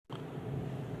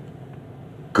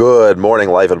Good morning,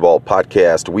 Life and Ball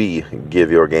podcast. We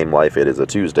give your game life. It is a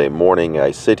Tuesday morning.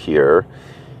 I sit here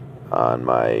on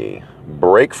my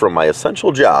break from my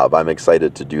essential job. I'm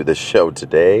excited to do this show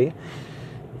today.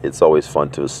 It's always fun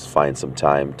to find some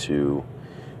time to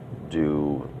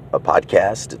do a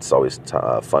podcast. It's always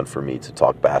fun for me to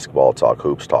talk basketball, talk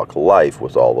hoops, talk life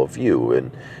with all of you. And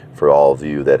for all of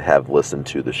you that have listened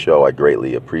to the show, I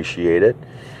greatly appreciate it.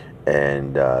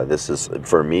 And this is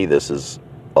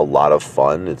a lot of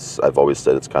fun. I've always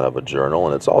said it's kind of a journal,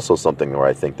 and it's also something where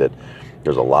I think that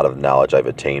there's a lot of knowledge I've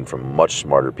attained from much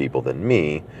smarter people than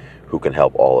me who can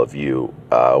help all of you.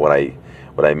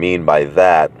 What I mean by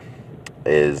that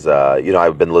is,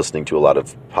 I've been listening to a lot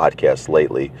of podcasts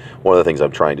lately. One of the things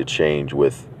I'm trying to change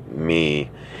with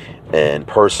me and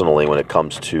personally when it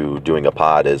comes to doing a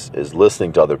pod is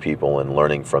listening to other people and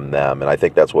learning from them. And I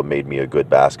think that's what made me a good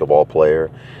basketball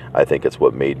player. I think it's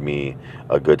what made me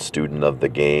a good student of the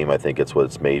game. I think it's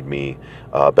what's made me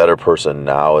a better person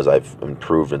now as I've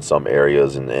improved in some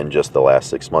areas in just the last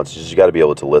 6 months. You got to be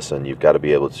able to listen. You've got to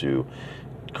be able to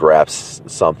grasp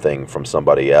something from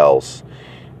somebody else.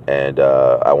 And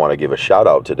I want to give a shout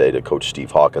out today to Coach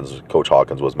Steve Hawkins. Coach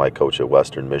Hawkins was my coach at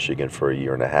Western Michigan for a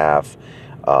year and a half.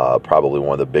 Probably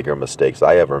one of the bigger mistakes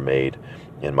I ever made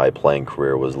in my playing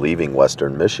career was leaving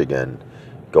Western Michigan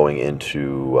going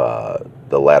into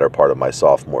the latter part of my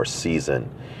sophomore season.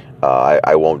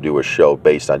 I won't do a show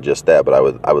based on just that, but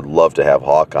I would love to have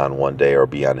Hawk on one day or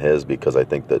be on his, because I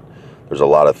think that there's a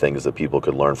lot of things that people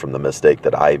could learn from the mistake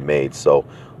that I made. So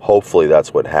hopefully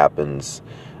that's what happens.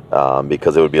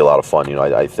 Because it would be a lot of fun.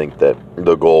 I think that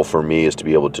the goal for me is to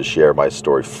be able to share my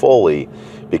story fully,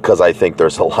 because I think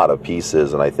there's a lot of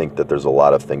pieces, and I think that there's a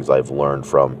lot of things I've learned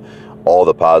from all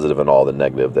the positive and all the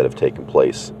negative that have taken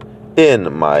place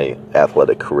in my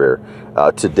athletic career.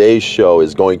 Today's show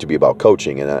is going to be about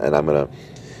coaching, and I'm going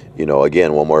to,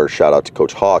 again, one more shout out to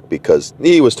Coach Hawk, because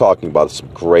he was talking about some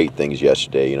great things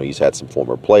yesterday. He's had some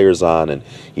former players on, and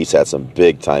he's had some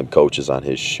big-time coaches on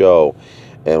his show.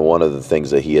 And one of the things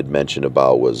that he had mentioned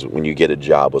about was when you get a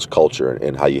job was culture,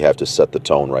 and how you have to set the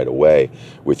tone right away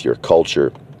with your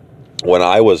culture. When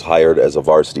I was hired as a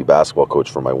varsity basketball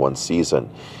coach for my one season,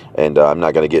 and I'm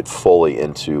not going to get fully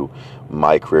into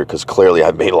my career because clearly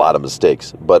I've made a lot of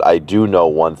mistakes, but I do know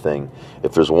one thing.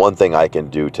 If there's one thing I can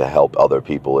do to help other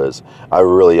people is I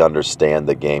really understand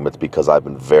the game. It's because I've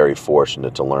been very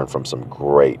fortunate to learn from some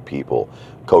great people.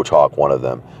 Coach Hawk, one of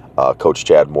them. Coach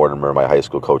Chad Mortimer, my high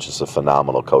school coach, is a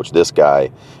phenomenal coach. This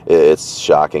guy, it's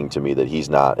shocking to me that he's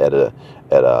not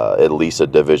at least a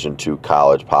Division II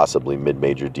college, possibly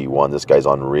mid-major D1. This guy's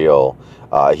unreal.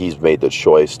 He's made the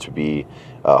choice to be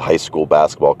a high school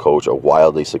basketball coach, a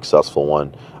wildly successful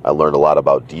one. I learned a lot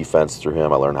about defense through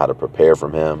him. I learned how to prepare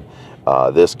from him.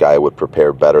 This guy would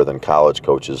prepare better than college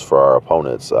coaches for our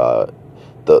opponents.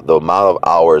 The amount of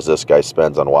hours this guy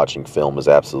spends on watching film is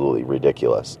absolutely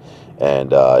ridiculous.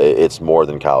 And it's more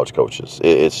than college coaches.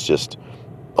 It's just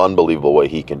unbelievable what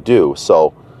he can do. So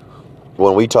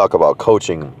when we talk about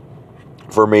coaching,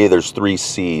 for me, there's 3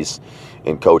 C's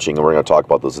in coaching, and we're going to talk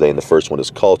about those today. And the first one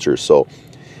is culture. So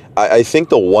I think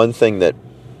the one thing that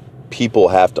people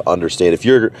have to understand, if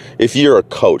you're a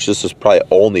coach, this is probably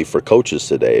only for coaches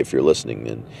today if you're listening,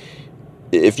 and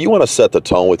if you want to set the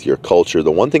tone with your culture,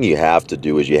 the one thing you have to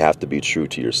do is you have to be true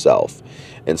to yourself.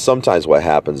 And sometimes what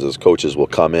happens is coaches will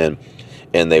come in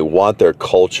and they want their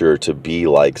culture to be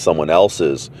like someone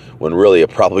else's, when really it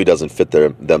probably doesn't fit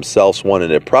themselves, one,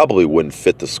 and it probably wouldn't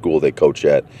fit the school they coach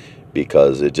at,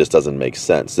 because it just doesn't make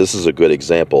sense. This is a good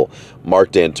example.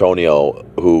 Mark D'Antonio,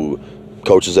 who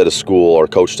coaches at a school or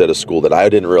coached at a school that I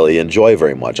didn't really enjoy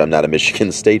very much. I'm not a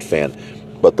Michigan State fan,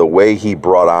 but the way he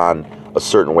brought on a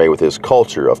certain way with his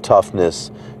culture of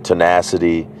toughness,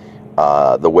 tenacity,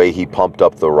 the way he pumped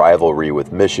up the rivalry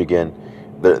with Michigan,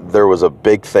 there was a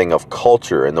big thing of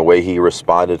culture, and the way he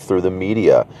responded through the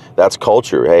media. That's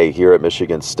culture. Hey, here at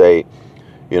Michigan State,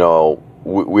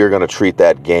 we're going to treat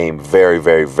that game very,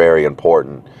 very, very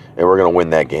important, and we're going to win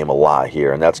that game a lot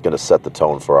here, and that's going to set the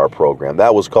tone for our program.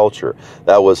 That was culture.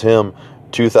 That was him,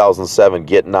 2007,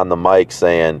 getting on the mic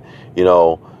saying,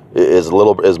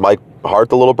 is Mike Hart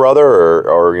the little brother,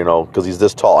 or because he's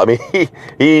this tall? I mean,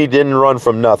 he didn't run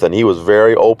from nothing. He was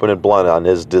very open and blunt on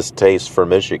his distaste for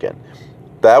Michigan.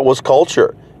 That was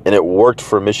culture, and it worked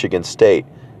for Michigan State.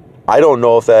 I don't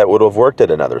know if that would have worked at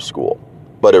another school,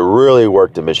 but it really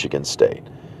worked at Michigan State.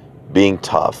 Being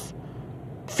tough,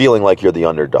 feeling like you're the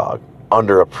underdog,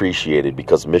 underappreciated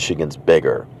because Michigan's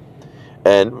bigger.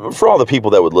 And for all the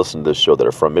people that would listen to this show that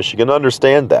are from Michigan,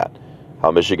 understand that. How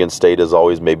Michigan State has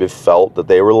always maybe felt that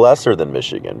they were lesser than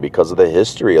Michigan because of the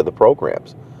history of the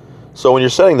programs. So when you're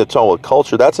setting the tone with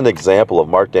culture, that's an example of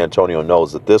Mark Dantonio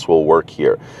knows that this will work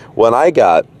here. When I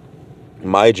got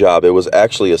my job, it was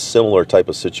actually a similar type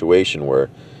of situation where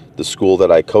the school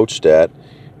that I coached at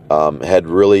had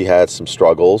really had some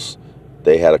struggles.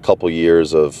 They had a couple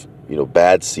years of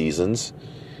bad seasons.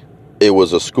 It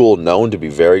was a school known to be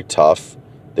very tough.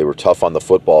 They were tough on the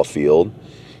football field.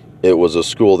 It was a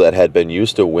school that had been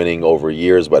used to winning over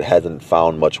years but hadn't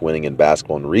found much winning in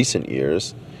basketball in recent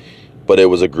years. But it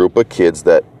was a group of kids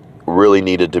that really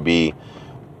needed to be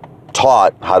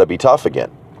taught how to be tough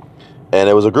again. And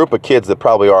it was a group of kids that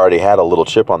probably already had a little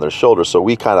chip on their shoulder, so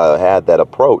we kind of had that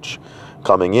approach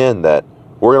coming in that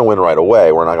we're going to win right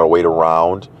away. We're not going to wait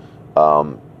around.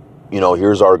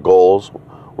 Here's our goals.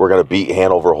 We're going to beat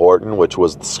Hanover Horton, which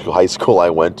was the high school I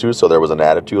went to, so there was an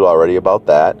attitude already about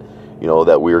that,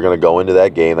 that we were going to go into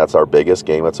that game. That's our biggest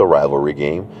game. It's a rivalry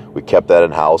game. We kept that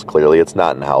in-house. Clearly, it's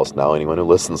not in-house now, anyone who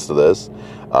listens to this.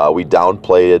 We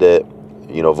downplayed it,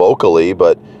 vocally,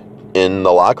 but in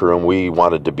the locker room, we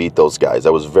wanted to beat those guys.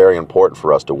 That was very important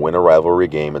for us to win a rivalry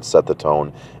game and set the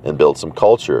tone and build some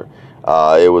culture.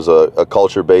 It was a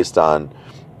culture based on,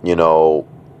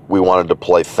 we wanted to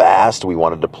play fast, we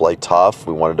wanted to play tough,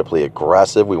 we wanted to play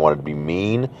aggressive, we wanted to be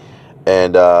mean.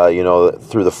 And,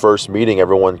 through the first meeting,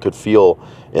 everyone could feel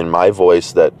in my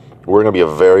voice that we're going to be a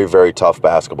very, very tough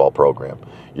basketball program.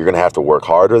 You're going to have to work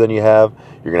harder than you have.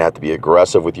 You're going to have to be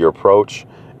aggressive with your approach.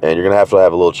 And you're going to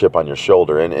have a little chip on your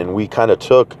shoulder. And we kind of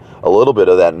took a little bit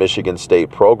of that Michigan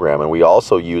State program, and we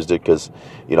also used it because,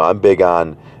 I'm big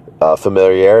on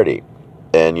familiarity.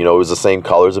 And, it was the same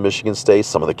colors of Michigan State.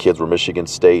 Some of the kids were Michigan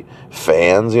State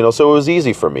fans, so it was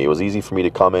easy for me. It was easy for me to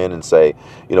come in and say,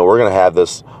 we're going to have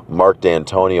this Mark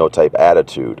Dantonio type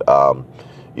attitude, a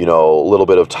little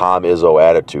bit of Tom Izzo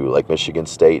attitude like Michigan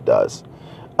State does.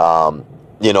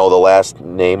 The last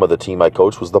name of the team I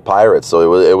coached was the Pirates,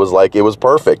 so it was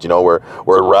perfect. We're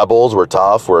rebels, we're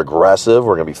tough, we're aggressive,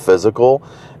 we're going to be physical,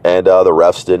 and the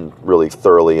refs didn't really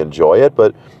thoroughly enjoy it,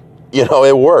 but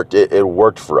it worked. It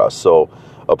worked for us. So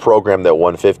a program that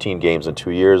won 15 games in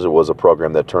 2 years, it was a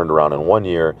program that turned around in 1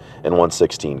 year and won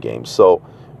 16 games. So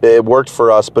it worked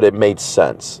for us, but it made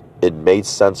sense. It made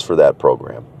sense for that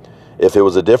program. If it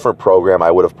was a different program,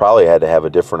 I would have probably had to have a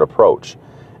different approach.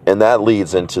 And that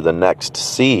leads into the next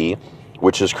C,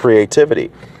 which is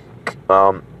creativity.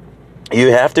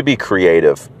 You have to be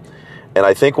creative. And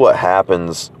I think what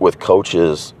happens with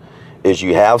coaches is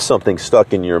you have something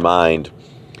stuck in your mind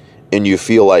and you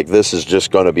feel like this is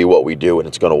just going to be what we do and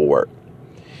it's going to work.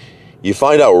 You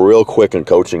find out real quick in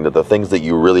coaching that the things that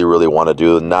you really, really want to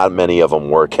do, not many of them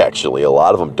work actually. A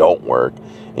lot of them don't work,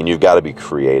 and you've got to be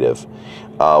creative.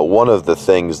 One of the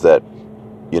things that,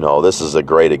 this is a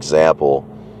great example,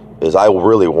 is I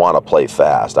really want to play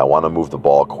fast. I want to move the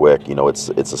ball quick. It's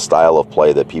a style of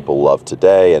play that people love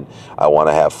today, and I want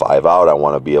to have 5 out. I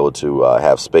want to be able to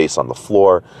have space on the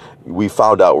floor. We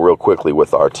found out real quickly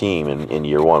with our team in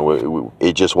year one,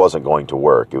 it just wasn't going to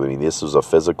work. I mean, this was a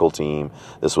physical team.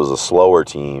 This was a slower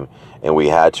team, and we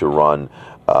had to run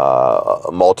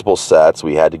multiple sets.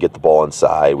 We had to get the ball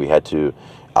inside. We had to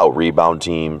out-rebound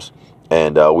teams,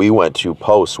 and we went 2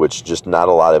 posts, which just not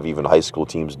a lot of even high school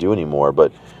teams do anymore,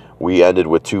 but we ended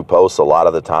with 2 posts a lot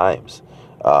of the times.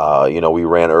 We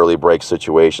ran early break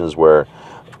situations where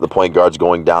the point guard's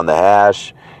going down the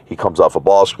hash. He comes off a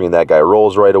ball screen. That guy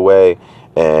rolls right away.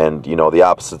 And, the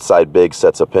opposite side big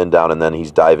sets a pin down, and then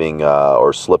he's diving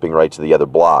or slipping right to the other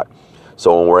block.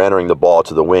 So when we're entering the ball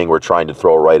to the wing, we're trying to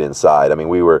throw right inside. I mean,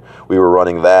 we were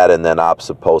running that, and then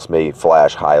opposite post may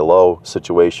flash high-low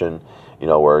situation,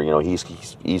 where,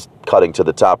 he's cutting to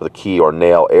the top of the key or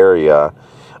nail area.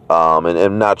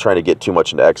 And not trying to get too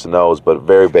much into X and O's, but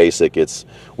very basic.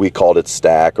 We called it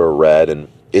stack or red, and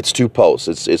it's 2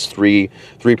 posts. It's three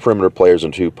perimeter players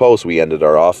and 2 posts. We ended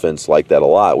our offense like that a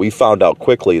lot. We found out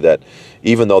quickly that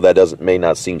even though that may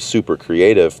not seem super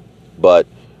creative, but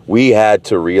we had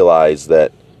to realize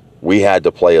that we had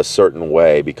to play a certain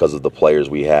way because of the players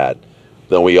we had.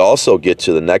 Then we also get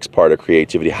to the next part of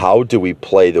creativity. How do we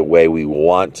play the way we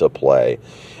want to play?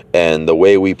 And the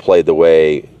way we played the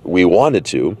way we wanted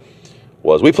to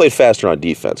was we played faster on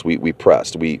defense. We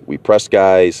pressed. We pressed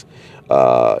guys.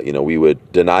 We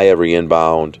would deny every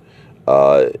inbound.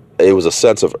 It was a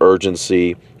sense of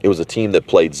urgency. It was a team that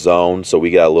played zone, so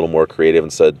we got a little more creative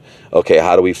and said, okay,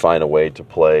 how do we find a way to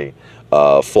play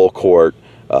full court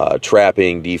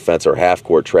trapping defense or half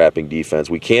court trapping defense?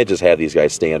 We can't just have these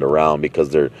guys stand around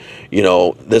because they're,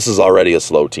 this is already a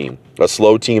slow team. A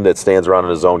slow team that stands around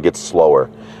in a zone gets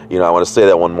slower. I want to say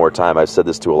that one more time. I've said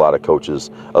this to a lot of coaches.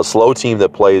 A slow team that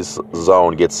plays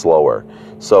zone gets slower.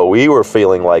 So we were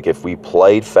feeling like if we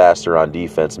played faster on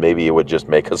defense, maybe it would just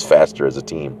make us faster as a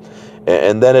team.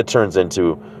 And then it turns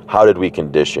into, how did we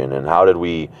condition, and how did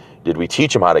we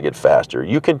teach them how to get faster?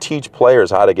 You can teach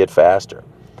players how to get faster.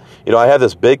 I have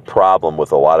this big problem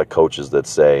with a lot of coaches that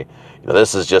say,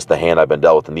 this is just the hand I've been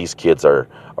dealt with, and these kids are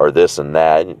this and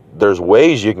that. There's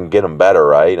ways you can get them better,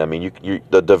 right? I mean,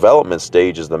 the development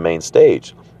stage is the main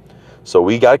stage. So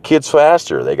we got kids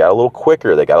faster. They got a little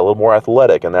quicker. They got a little more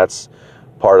athletic, and that's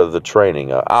part of the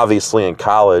training. Obviously, in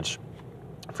college,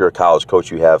 if you're a college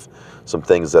coach, you have some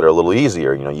things that are a little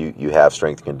easier. You have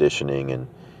strength conditioning, and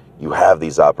you have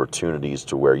these opportunities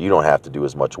to where you don't have to do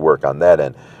as much work on that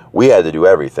end. We had to do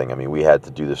everything. I mean, we had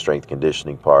to do the strength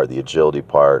conditioning part, the agility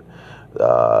part,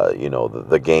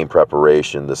 the game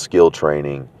preparation, the skill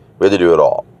training. We had to do it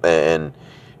all. And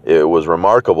it was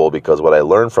remarkable because what I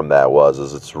learned from that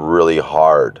is it's really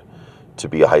hard to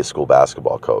be a high school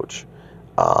basketball coach.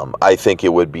 I think it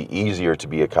would be easier to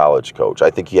be a college coach. I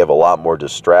think you have a lot more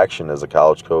distraction as a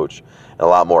college coach and a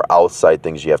lot more outside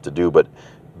things you have to do. But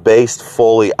based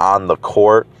fully on the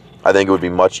court, I think it would be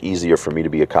much easier for me to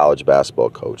be a college basketball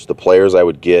coach. The players I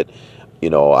would get,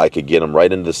 I could get them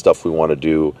right into the stuff we want to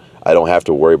do. I don't have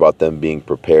to worry about them being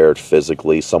prepared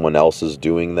physically. Someone else is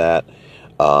doing that.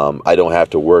 I don't have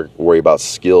to worry about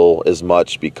skill as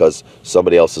much because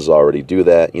somebody else has already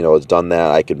has done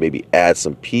that. I could maybe add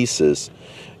some pieces,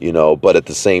 but at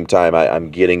the same time,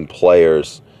 I'm getting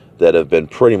players that have been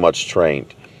pretty much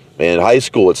trained. In high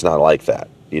school, it's not like that.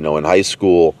 In high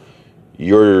school,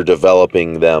 you're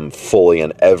developing them fully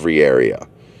in every area.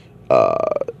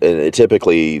 And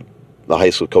typically, the high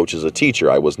school coach is a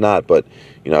teacher. I was not, but,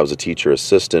 I was a teacher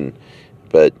assistant.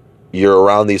 But you're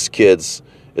around these kids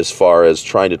as far as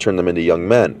trying to turn them into young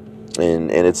men.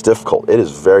 And it's difficult. It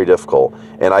is very difficult.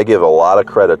 And I give a lot of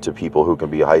credit to people who can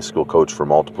be a high school coach for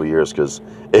multiple years because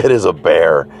it is a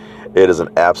bear. It is an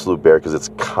absolute bear because it's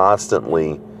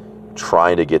constantly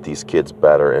trying to get these kids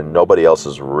better, and nobody else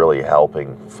is really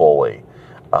helping fully.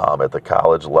 At the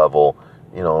college level,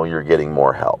 you're getting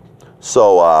more help.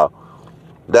 So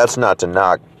that's not to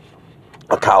knock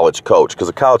a college coach, because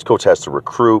a college coach has to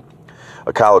recruit.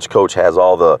 A college coach has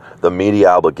all the media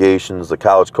obligations. The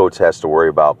college coach has to worry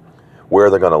about where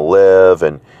they're going to live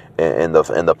and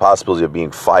the possibility of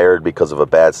being fired because of a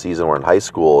bad season. Where in high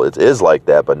school it is like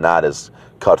that, but not as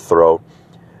cutthroat.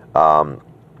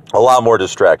 A lot more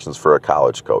distractions for a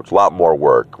college coach. A lot more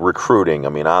work. Recruiting. I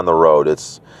mean, on the road,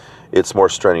 it's more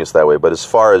strenuous that way. But as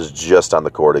far as just on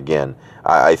the court, again,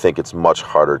 I think it's much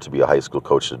harder to be a high school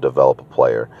coach to develop a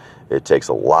player. It takes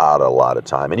a lot of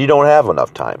time, and you don't have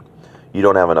enough time. You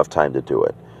don't have enough time to do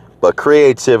it. But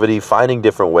creativity, finding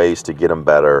different ways to get them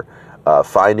better,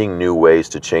 finding new ways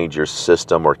to change your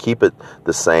system or keep it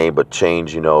the same but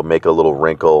change, make a little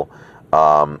wrinkle.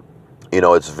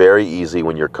 It's very easy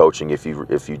when you're coaching if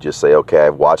you just say, okay,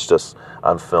 I've watched us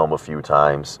on film a few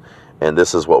times, and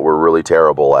this is what we're really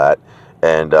terrible at.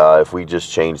 And if we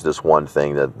just change this one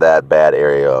thing, that bad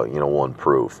area, will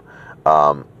improve.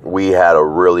 We had a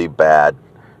really bad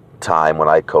time when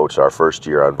I coached our first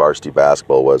year on varsity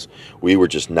basketball. We were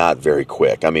just not very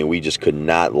quick. I mean, we just could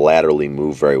not laterally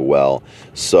move very well.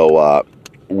 So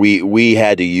we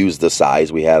had to use the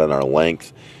size we had on our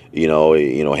length.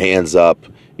 Hands up.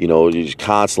 You just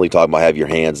constantly talk about have your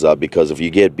hands up, because if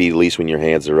you get beat, at least when your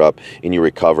hands are up and you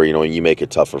recover, you make it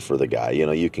tougher for the guy.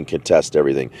 You can contest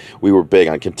everything. We were big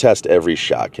on contest every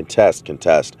shot. Contest.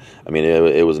 I mean,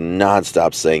 it was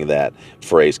nonstop saying that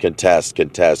phrase, contest,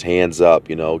 hands up,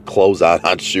 close out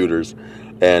on shooters.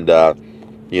 And,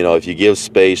 if you give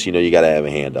space, you got to have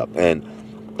a hand up. And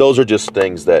those are just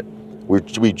things that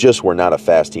we just were not a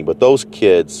fast team. But those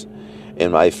kids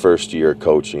in my first year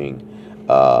coaching,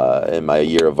 in my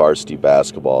year of varsity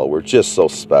basketball, were just so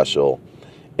special,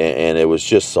 and it was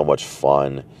just so much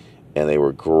fun, and they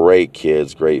were great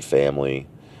kids, great family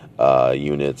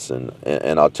units, and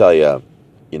I'll tell you,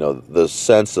 the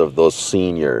sense of those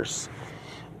seniors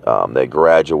that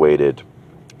graduated,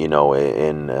 in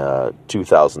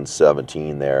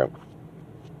 2017 there,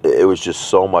 it was just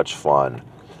so much fun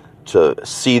to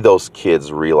see those kids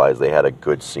realize they had a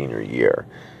good senior year.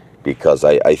 Because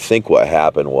I think what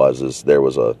happened is there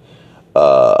was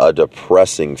a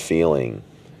depressing feeling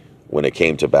when it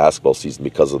came to basketball season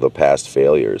because of the past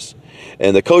failures.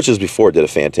 And the coaches before did a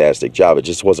fantastic job. It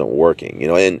just wasn't working,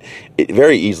 and it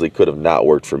very easily could have not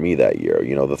worked for me that year.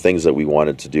 The things that we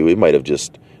wanted to do, it might have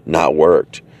just not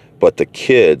worked. But the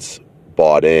kids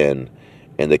bought in,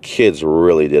 and the kids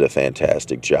really did a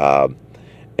fantastic job.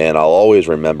 And I'll always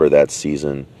remember that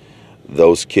season,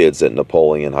 those kids at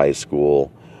Napoleon High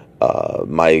School.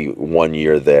 My 1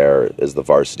 year there as the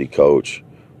varsity coach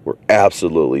were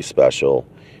absolutely special,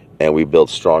 and we built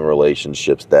strong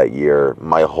relationships that year.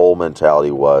 My whole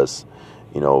mentality was,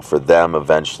 for them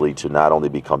eventually to not only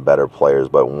become better players,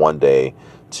 but one day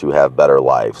to have better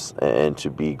lives and to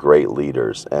be great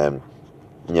leaders. And,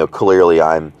 clearly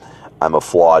I'm a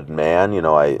flawed man.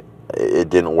 It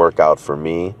didn't work out for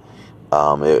me.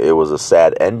 It was a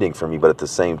sad ending for me, but at the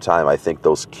same time, I think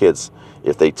those kids,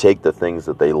 if they take the things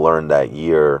that they learned that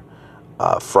year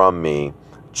from me,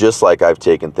 just like I've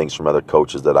taken things from other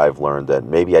coaches that I've learned that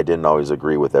maybe I didn't always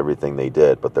agree with everything they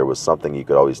did, but there was something you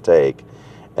could always take.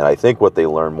 And I think what they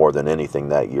learned more than anything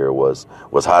that year was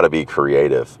how to be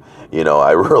creative.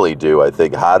 I really do. I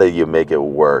think, how do you make it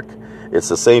work? It's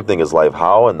the same thing as life.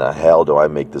 How in the hell do I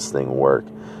make this thing work?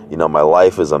 My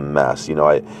life is a mess.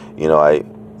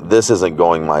 This isn't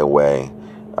going my way.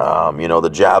 The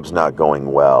job's not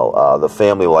going well. The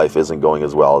family life isn't going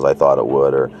as well as I thought it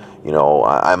would. Or,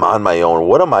 I'm on my own.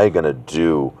 What am I going to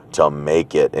do to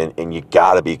make it? And you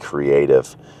got to be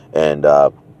creative. And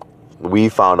we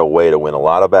found a way to win a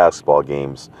lot of basketball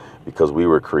games because we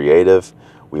were creative.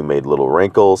 We made little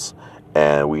wrinkles,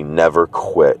 and we never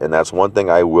quit. And that's one thing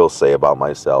I will say about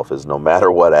myself is no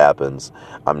matter what happens,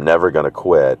 I'm never going to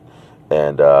quit.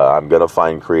 And I'm going to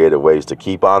find creative ways to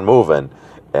keep on moving,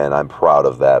 and I'm proud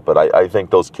of that. But I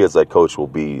think those kids I coach will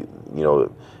be,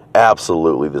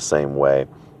 absolutely the same way.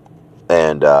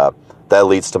 And that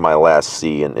leads to my last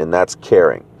C, and that's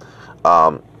caring.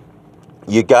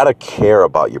 You got to care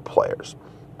about your players.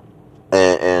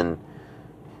 And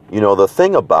the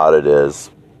thing about it is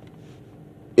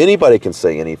anybody can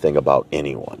say anything about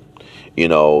anyone.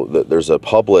 There's a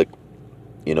public,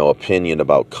 opinion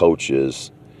about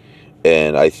coaches.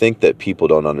 And I think that people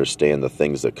don't understand the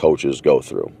things that coaches go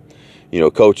through.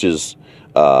 Coaches,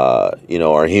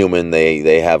 are human.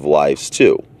 They have lives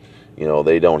too.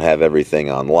 They don't have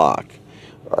everything on lock.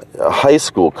 High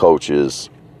school coaches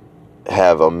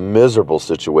have a miserable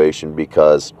situation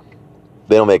because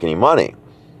they don't make any money.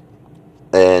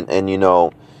 And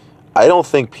I don't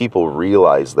think people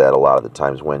realize that a lot of the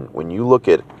times when you look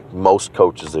at most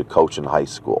coaches that coach in high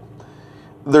school.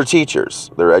 They're teachers,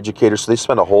 they're educators, so they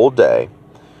spend a whole day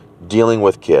dealing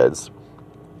with kids.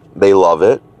 They love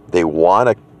it. They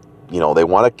want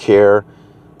to care.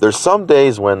 There's some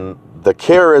days when the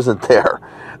care isn't there.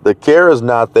 The care is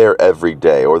not there every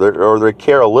day, or they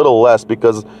care a little less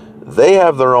because they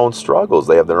have their own struggles.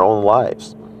 They have their own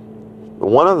lives.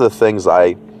 One of the things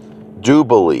I do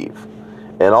believe,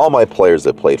 and all my players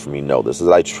that played for me know this, is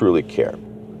that I truly care,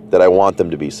 that I want them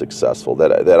to be successful,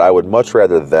 that I would much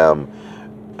rather them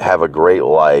have a great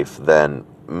life than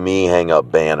me hang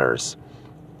up banners.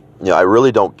 I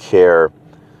really don't care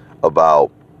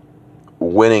about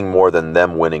winning more than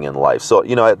them winning in life. So,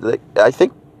 I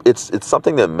think it's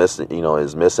something that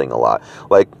is missing a lot.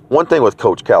 Like, one thing with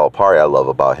Coach Calipari I love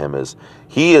about him is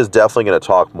he is definitely going to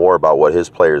talk more about what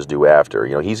his players do after.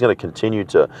 He's going to continue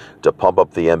to pump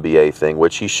up the NBA thing,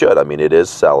 which he should. I mean, it is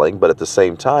selling, but at the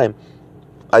same time,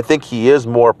 I think he is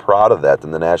more proud of that than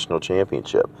the national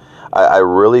championship. I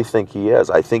really think he is.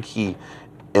 I think he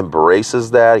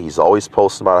embraces that. He's always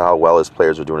posting about how well his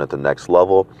players are doing at the next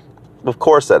level. Of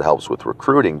course, that helps with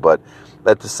recruiting, but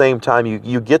at the same time,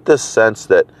 you get this sense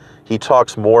that he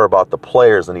talks more about the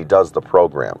players than he does the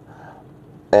program.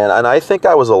 And I think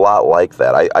I was a lot like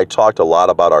that. I talked a lot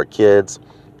about our kids.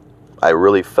 I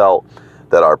really felt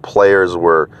that our players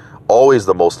were always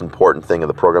the most important thing in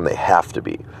the program. They have to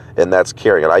be. And that's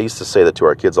caring. And I used to say that to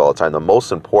our kids all the time. The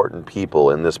most important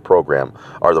people in this program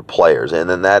are the players. And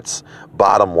then that's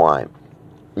bottom line.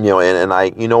 And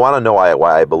I want to know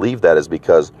why I believe that is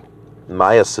because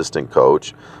my assistant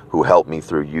coach, who helped me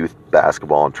through youth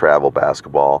basketball and travel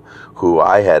basketball, who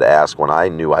I had asked when I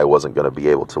knew I wasn't going to be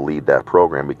able to lead that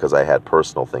program because I had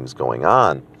personal things going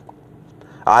on,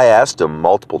 I asked him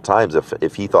multiple times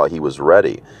if he thought he was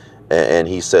ready. And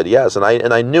he said yes. And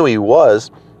I knew he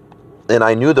was. And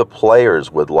I knew the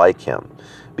players would like him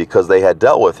because they had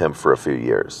dealt with him for a few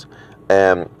years.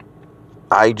 And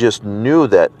I just knew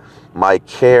that my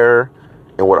care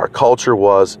and what our culture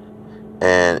was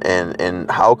and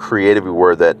how creative we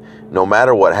were, that no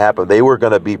matter what happened, they were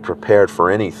going to be prepared for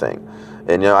anything.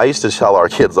 And, I used to tell our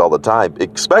kids all the time,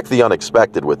 expect the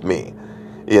unexpected with me.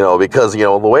 Because,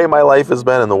 the way my life has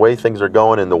been and the way things are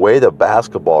going and the way the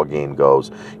basketball game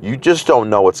goes, you just don't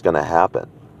know what's going to happen.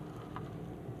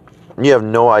 You have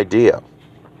no idea.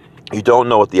 You don't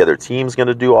know what the other team's going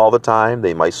to do all the time.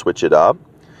 They might switch it up.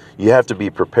 You have to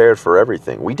be prepared for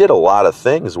everything. We did a lot of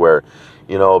things where,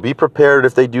 be prepared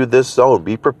if they do this zone.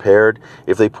 Be prepared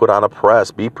if they put on a press.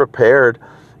 Be prepared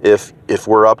if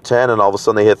we're up 10 and all of a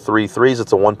sudden they hit 3 threes.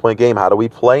 It's a 1-point game. How do we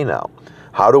play now?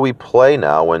 How do we play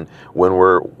now when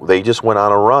they just went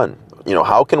on a run?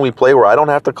 How can we play where I don't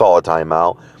have to call a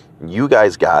timeout? You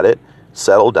guys got it.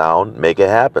 Settle down, make it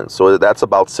happen. So that's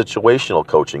about situational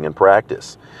coaching in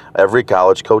practice. Every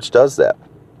college coach does that.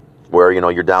 Where,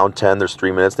 you're down 10, there's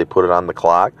 3 minutes, they put it on the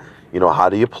clock. How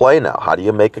do you play now? How do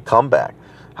you make a comeback?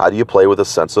 How do you play with a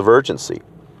sense of urgency?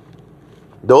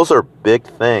 Those are big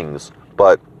things,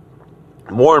 but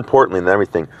more importantly than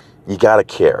everything, you got to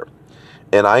care.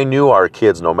 And I knew our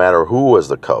kids, no matter who was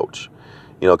the coach,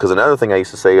 because another thing I used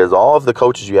to say is all of the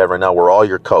coaches you have right now, we're all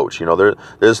your coach.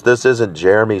 This isn't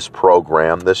Jeremy's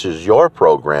program. This is your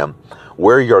program.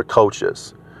 We're your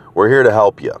coaches. We're here to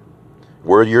help you.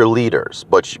 We're your leaders,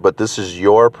 but this is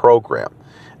your program.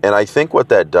 And I think what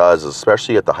that does,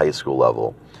 especially at the high school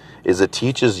level, is it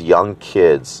teaches young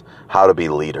kids how to be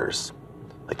leaders.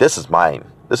 Like, this is mine.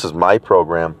 This is my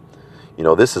program.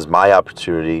 This is my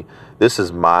opportunity. This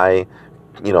is my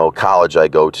college I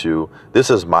go to.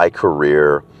 This is my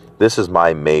career. This is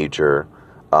my major.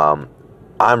 I'm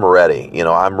ready.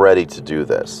 I'm ready to do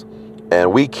this.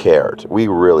 And we cared. We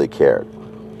really cared.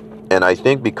 And I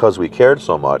think because we cared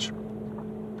so much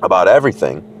about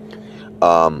everything,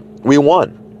 we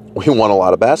won. We won a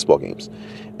lot of basketball games.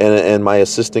 And my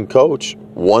assistant coach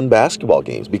won basketball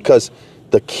games because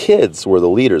the kids were the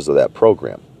leaders of that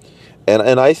program.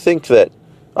 And I think that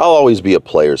I'll always be a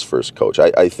player's first coach.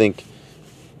 I think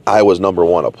I was number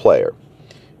one, a player.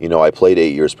 I played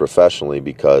 8 years professionally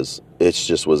because it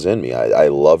just was in me. I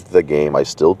loved the game. I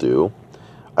still do.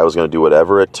 I was going to do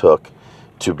whatever it took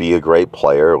to be a great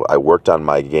player. I worked on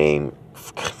my game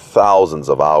thousands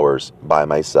of hours by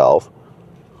myself.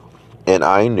 And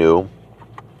I knew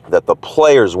that the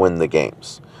players win the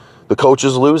games. The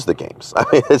coaches lose the games. I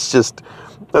mean,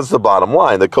 that's the bottom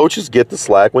line. The coaches get the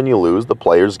slack when you lose. The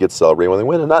players get celebrated when they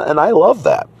win. And I love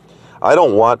that. I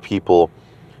don't want people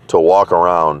to walk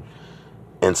around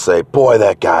and say, boy,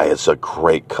 that guy is a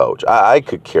great coach. I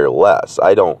could care less.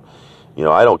 I don't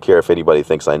care if anybody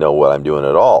thinks I know what I'm doing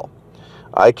at all.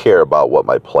 I care about what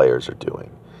my players are doing.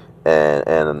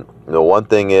 And the one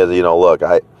thing is, look,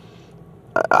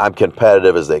 I'm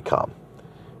competitive as they come.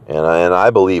 And I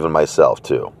believe in myself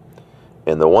too.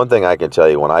 And the one thing I can tell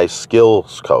you, when I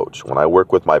skills coach, when I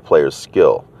work with my players'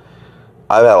 skill,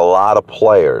 I've had a lot of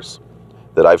players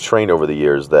that I've trained over the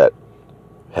years that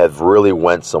have really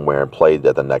went somewhere and played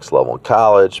at the next level in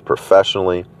college,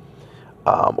 professionally,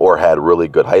 or had really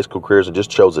good high school careers and just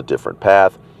chose a different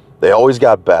path. They always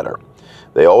got better.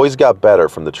 They always got better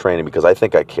from the training because I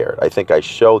think I cared. I think I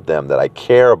showed them that I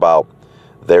care about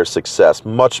their success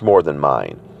much more than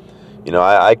mine.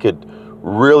 I could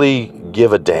really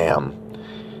give a damn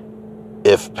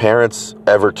if parents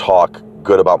ever talk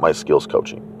good about my skills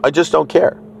coaching. I just don't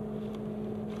care.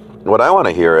 What I want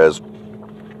to hear is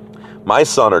my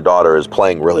son or daughter is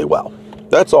playing really well.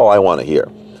 That's all I want to hear.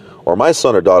 Or my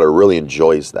son or daughter really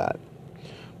enjoys that.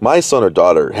 My son or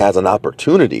daughter has an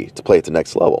opportunity to play at the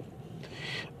next level.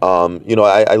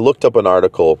 I looked up an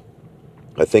article,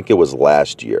 I think it was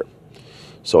last year.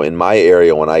 So in my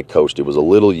area when I coached, it was a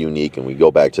little unique, and we go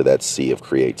back to that sea of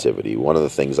creativity. One of the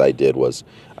things I did was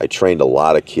I trained a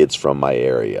lot of kids from my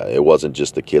area. It wasn't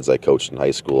just the kids I coached in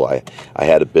high school. I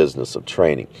had a business of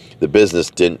training. The business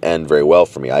didn't end very well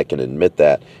for me. I can admit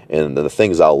that. And the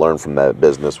things I'll learn from that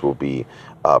business will be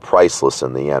priceless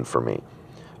in the end for me.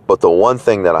 But the one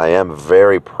thing that I am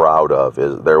very proud of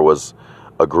is there was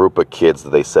a group of kids that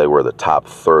they said were the top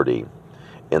 30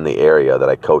 in the area that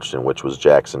I coached in, which was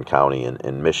Jackson County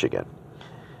in Michigan.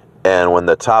 And when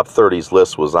the top 30s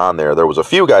list was on there, there was a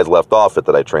few guys left off it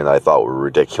that I trained that I thought were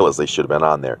ridiculous. They should have been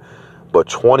on there. But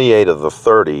 28 of the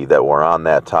 30 that were on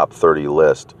that top 30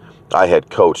 list, I had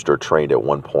coached or trained at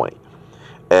one point.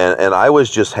 And I was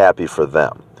just happy for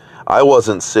them. I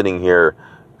wasn't sitting here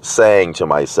saying to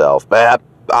myself,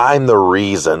 I'm the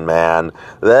reason, man.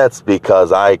 That's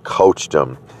because I coached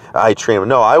them. I trained them.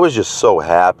 No, I was just so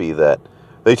happy that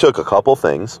they took a couple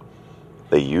things,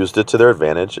 they used it to their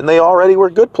advantage, and they already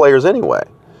were good players anyway.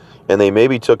 And they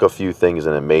maybe took a few things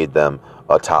and it made them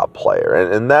a top player.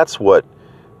 And that's what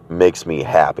makes me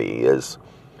happy is,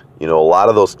 a lot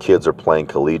of those kids are playing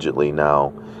collegiately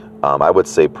now. I would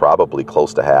say probably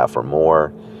close to half or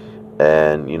more.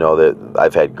 And, that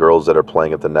I've had girls that are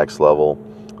playing at the next level.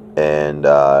 And,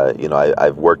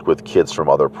 I've worked with kids from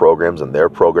other programs and their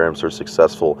programs are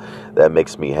successful. That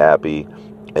makes me happy.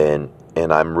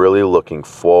 And I'm really looking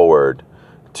forward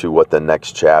to what the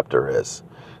next chapter is.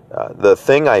 The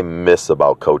thing I miss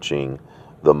about coaching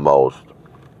the most,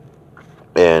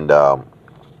 and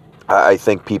I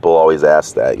think people always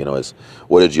ask that, is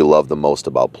what did you love the most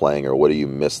about playing or what do you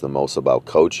miss the most about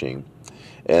coaching?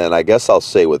 And I guess I'll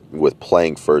say with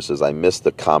playing first is I miss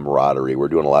the camaraderie. We're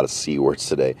doing a lot of C words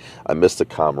today. I miss the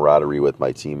camaraderie with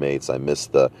my teammates. I miss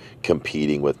the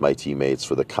competing with my teammates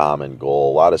for the common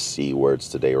goal. A lot of C words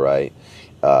today, right?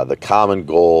 The common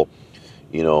goal,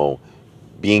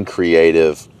 being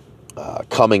creative,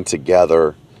 coming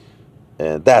together.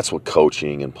 And that's what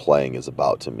coaching and playing is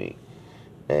about to me.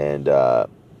 And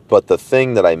but the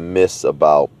thing that I miss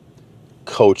about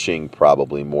coaching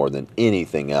probably more than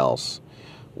anything else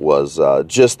was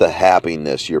just the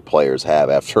happiness your players have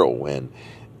after a win.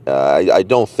 I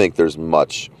don't think there's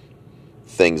much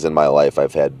things in my life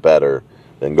I've had better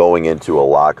than going into a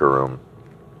locker room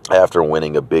after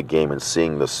winning a big game and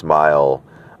seeing the smile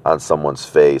on someone's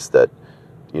face that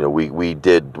we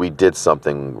did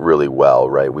something really well,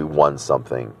 right? We won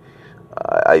something.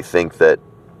 I think that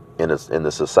in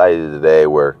the society today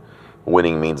where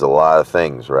winning means a lot of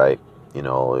things, right?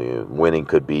 Winning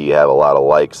could be have a lot of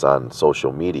likes on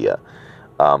social media.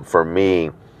 For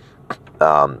me,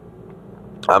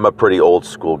 I'm a pretty old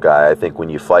school guy. I think when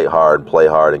you fight hard, play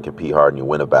hard, and compete hard, and you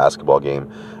win a basketball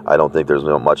game, I don't think there's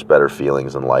much better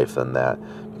feelings in life than that,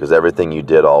 because everything you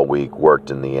did all week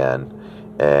worked in the end.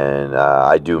 And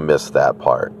I do miss that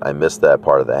part. I miss that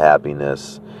part of the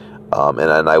happiness.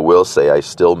 And I will say I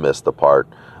still miss the part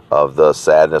of the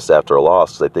sadness after a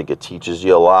loss, because I think it teaches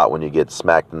you a lot when you get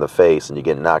smacked in the face and you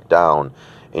get knocked down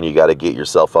and you got to get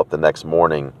yourself up the next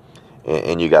morning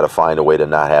and you got to find a way to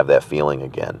not have that feeling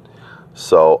again.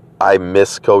 So I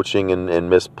miss coaching and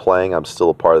miss playing. I'm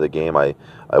still a part of the game. I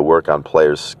work on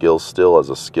players' skills still as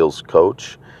a skills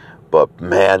coach. But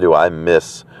man, do I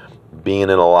miss being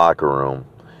in a locker room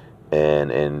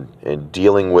and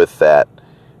dealing with that,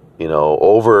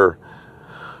 over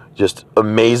just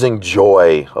amazing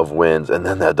joy of wins, and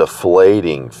then that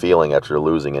deflating feeling after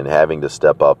losing and having to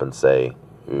step up and say,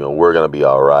 we're going to be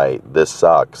all right. This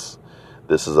sucks.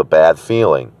 This is a bad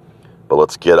feeling, but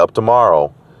let's get up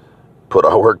tomorrow, put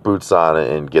our work boots on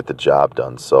and get the job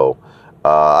done. So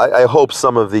I hope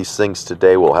some of these things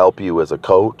today will help you as a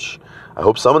coach. I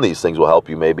hope some of these things will help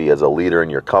you maybe as a leader in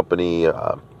your company,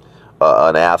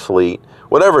 an athlete,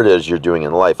 whatever it is you're doing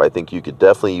in life. I think you could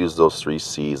definitely use those 3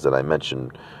 C's that I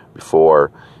mentioned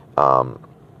before,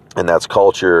 and that's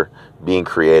culture, being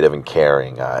creative, and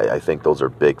caring. I think those are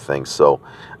big things. So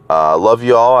love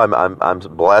you all. I'm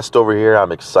blessed over here.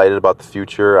 I'm excited about the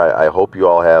future. I hope you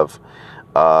all have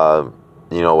a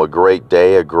great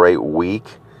day, a great week.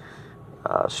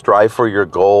 Strive for your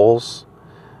goals.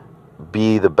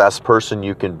 Be the best person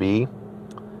you can be,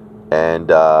 and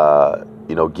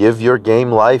give your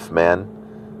game life, man.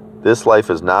 This life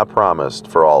is not promised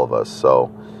for all of us.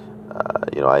 So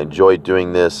I enjoy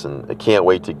doing this, and I can't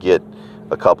wait to get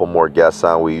a couple more guests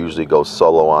on. We usually go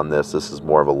solo on this. This is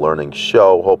more of a learning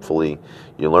show. Hopefully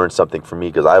you learned something from me,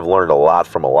 because I've learned a lot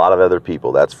from a lot of other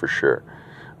people, that's for sure.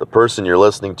 The person you're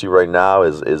listening to right now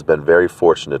has been very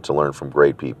fortunate to learn from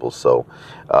great people. So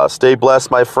stay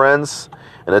blessed, my friends.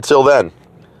 And until then,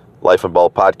 Life and Ball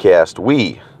Podcast,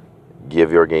 we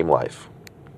give your game life.